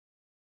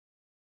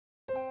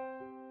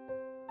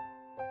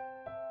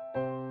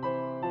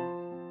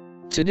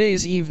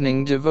Today's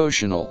evening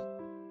devotional.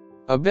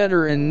 A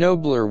better and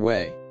nobler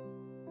way.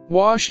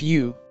 Wash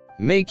you,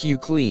 make you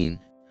clean,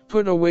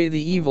 put away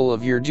the evil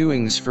of your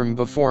doings from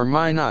before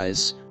mine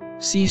eyes,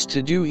 cease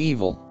to do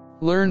evil,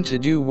 learn to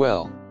do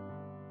well.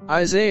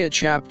 Isaiah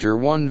chapter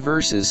 1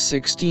 verses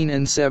 16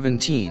 and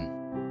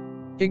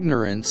 17.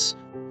 Ignorance,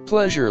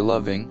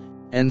 pleasure-loving,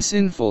 and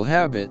sinful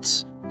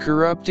habits,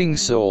 corrupting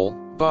soul,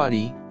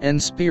 body,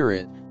 and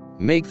spirit,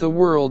 make the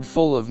world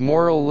full of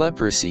moral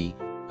leprosy.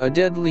 A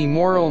deadly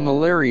moral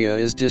malaria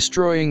is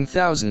destroying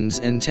thousands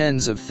and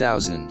tens of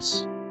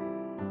thousands.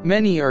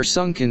 Many are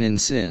sunken in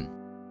sin.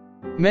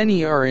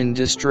 Many are in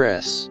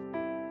distress.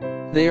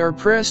 They are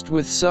pressed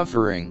with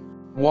suffering,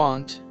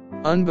 want,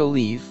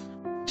 unbelief,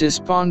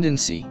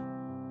 despondency.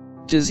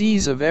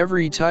 Disease of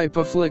every type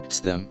afflicts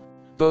them,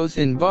 both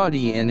in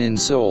body and in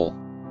soul.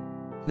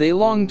 They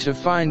long to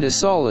find a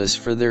solace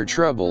for their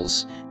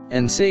troubles,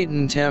 and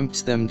Satan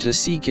tempts them to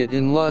seek it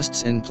in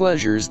lusts and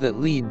pleasures that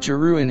lead to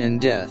ruin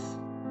and death.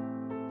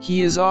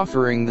 He is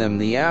offering them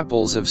the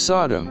apples of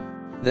Sodom,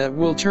 that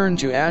will turn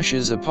to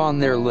ashes upon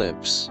their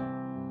lips.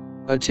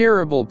 A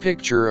terrible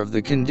picture of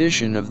the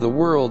condition of the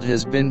world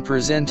has been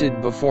presented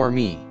before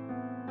me.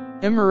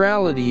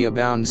 Immorality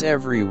abounds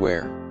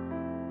everywhere.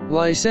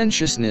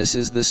 Licentiousness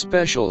is the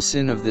special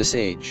sin of this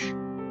age.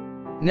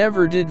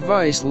 Never did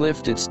vice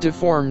lift its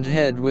deformed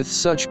head with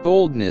such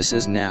boldness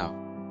as now.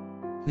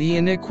 The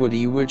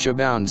iniquity which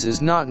abounds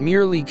is not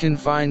merely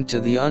confined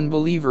to the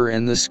unbeliever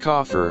and the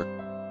scoffer.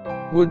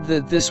 Would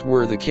that this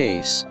were the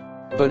case,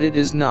 but it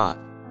is not.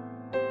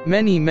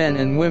 Many men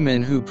and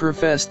women who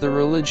profess the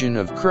religion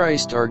of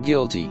Christ are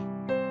guilty.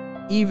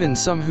 Even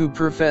some who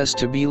profess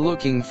to be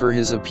looking for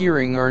his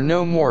appearing are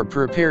no more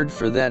prepared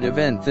for that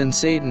event than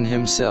Satan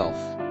himself.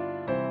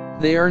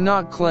 They are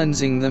not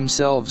cleansing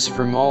themselves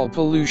from all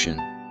pollution.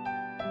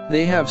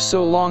 They have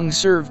so long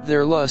served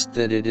their lust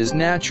that it is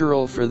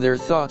natural for their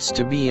thoughts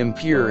to be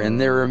impure and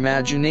their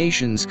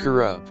imaginations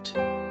corrupt.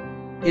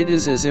 It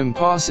is as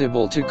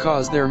impossible to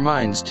cause their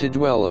minds to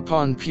dwell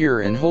upon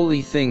pure and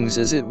holy things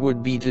as it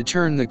would be to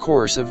turn the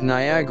course of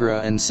Niagara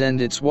and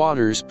send its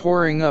waters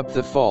pouring up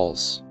the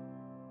falls.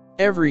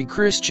 Every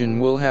Christian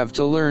will have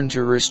to learn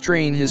to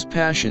restrain his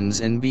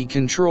passions and be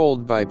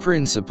controlled by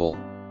principle.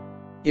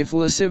 If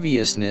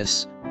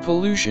lasciviousness,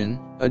 pollution,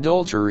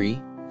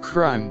 adultery,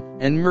 crime,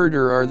 and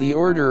murder are the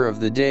order of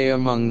the day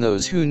among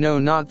those who know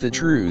not the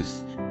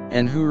truth,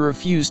 and who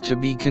refuse to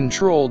be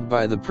controlled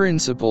by the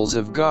principles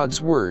of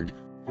God's Word,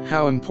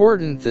 how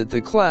important that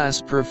the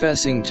class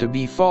professing to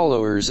be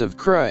followers of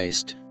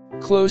Christ,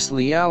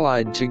 closely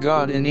allied to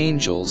God and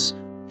angels,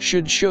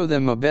 should show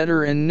them a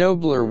better and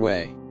nobler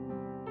way.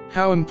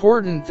 How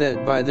important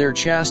that by their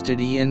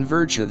chastity and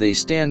virtue they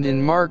stand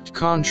in marked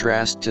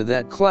contrast to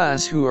that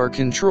class who are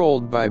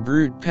controlled by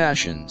brute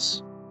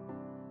passions.